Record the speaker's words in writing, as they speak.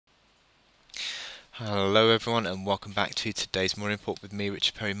Hello everyone and welcome back to today's morning report with me,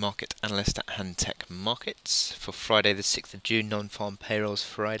 Richard Perry, market analyst at Handtech Markets for Friday the 6th of June, non-farm payrolls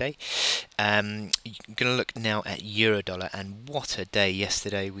Friday. I'm going to look now at euro dollar, and what a day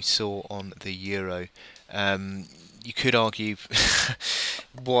yesterday we saw on the euro. You could argue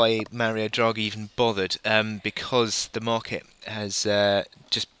why Mario Draghi even bothered, because the market has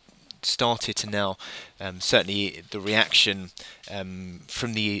just started to now, certainly the reaction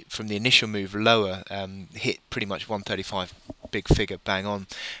from the initial move lower, hit pretty much 135 big figure bang on,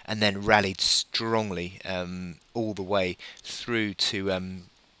 and then rallied strongly all the way through to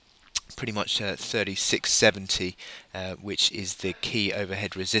pretty much 3670, which is the key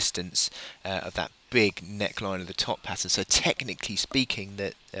overhead resistance of that big neckline of the top pattern. So technically speaking,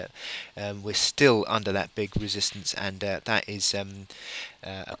 that we're still under that big resistance, and that is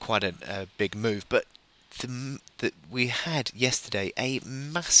quite a big move. But we had yesterday a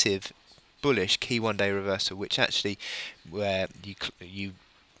massive bullish key one-day reversal, which actually, where you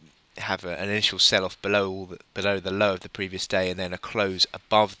have an initial sell-off below the low of the previous day, and then a close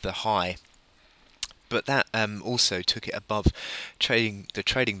above the high. But that also took it above the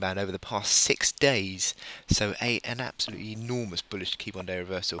trading band over the past 6 days. So an absolutely enormous bullish key one-day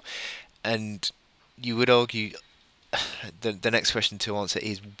reversal, and you would argue the next question to answer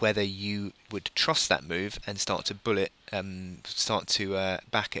is whether you would trust that move and start to start to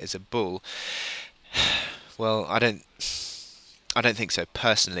back it as a bull. Well, I don't think so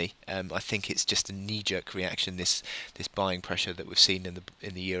personally. I think it's just a knee-jerk reaction, this buying pressure that we've seen in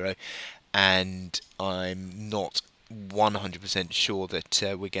the euro, and I'm not 100% sure that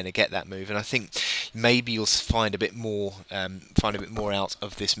we're going to get that move. And I think maybe you'll find a bit more out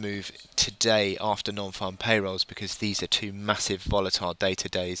of this move today after non-farm payrolls, because these are two massive volatile data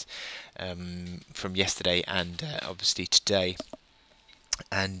days, from yesterday and obviously today.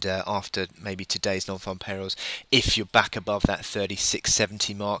 And after maybe today's non-farm payrolls, if you're back above that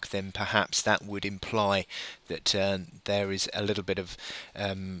 3670 mark, then perhaps that would imply that there is a little bit of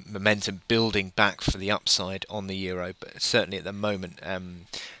momentum building back for the upside on the euro. But certainly at the moment,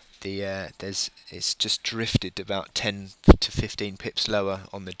 it's just drifted about 10 to 15 pips lower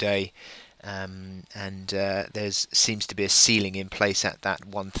on the day. And there's seems to be a ceiling in place at that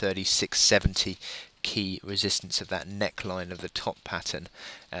 136.70 key resistance of that neckline of the top pattern,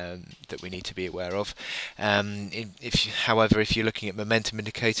 that we need to be aware of. However, if you're looking at momentum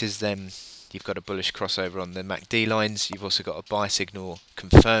indicators, then you've got a bullish crossover on the MACD lines. You've also got a buy signal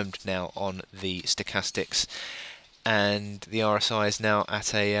confirmed now on the stochastics, and the RSI is now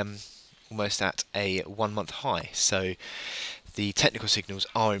at almost at a 1 month high. So the technical signals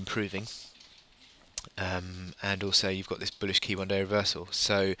are improving. And also you've got this bullish key one-day reversal.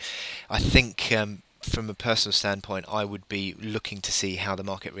 So I think, from a personal standpoint, I would be looking to see how the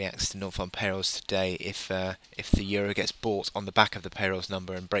market reacts to non-farm payrolls today. If the euro gets bought on the back of the payrolls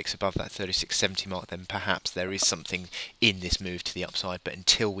number and breaks above that 3670 mark, then perhaps there is something in this move to the upside. But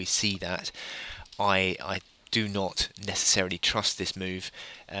until we see that, I do not necessarily trust this move.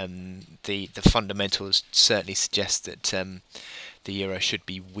 The fundamentals certainly suggest that the euro should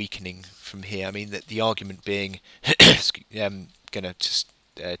be weakening from here. I mean, the argument being, going to just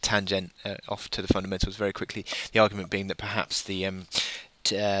tangent off to the fundamentals very quickly. The argument being that perhaps the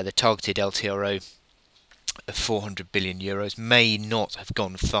targeted LTRO of 400 billion euros may not have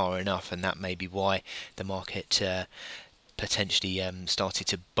gone far enough, and that may be why the market potentially started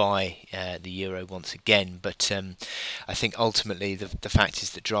to buy the euro once again. But I think ultimately the fact is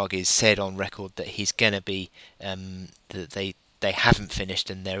that Draghi has said on record that he's going to be, that they haven't finished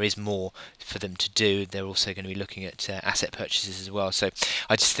and there is more for them to do. They're also going to be looking at asset purchases as well. So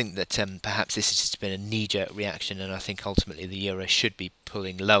I just think that perhaps this has just been a knee-jerk reaction, and I think ultimately the euro should be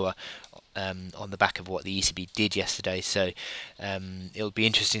pulling lower on the back of what the ECB did yesterday. So it'll be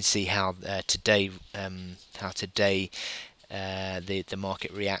interesting to see how today the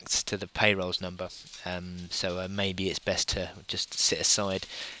market reacts to the payrolls number. So maybe it's best to just sit aside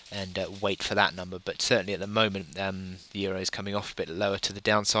and wait for that number. But certainly at the moment, the euro is coming off a bit lower to the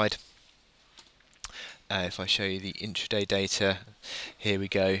downside. If I show you the intraday data, here we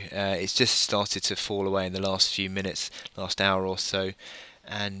go. It's just started to fall away in the last few minutes, last hour or so,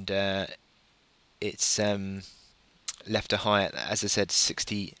 and it's left a high at, as I said,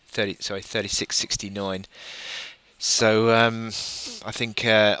 36.69. So I think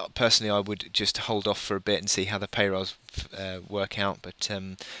personally I would just hold off for a bit and see how the payrolls work out. But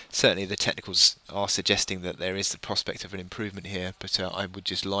certainly the technicals are suggesting that there is the prospect of an improvement here. But I would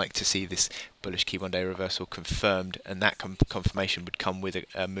just like to see this bullish key one day reversal confirmed, and that confirmation would come with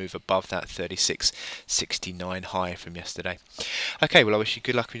a move above that 36.69 high from yesterday. Okay, well I wish you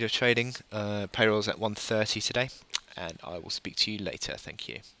good luck with your trading. Payrolls at 1:30 today, and I will speak to you later. Thank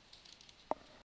you.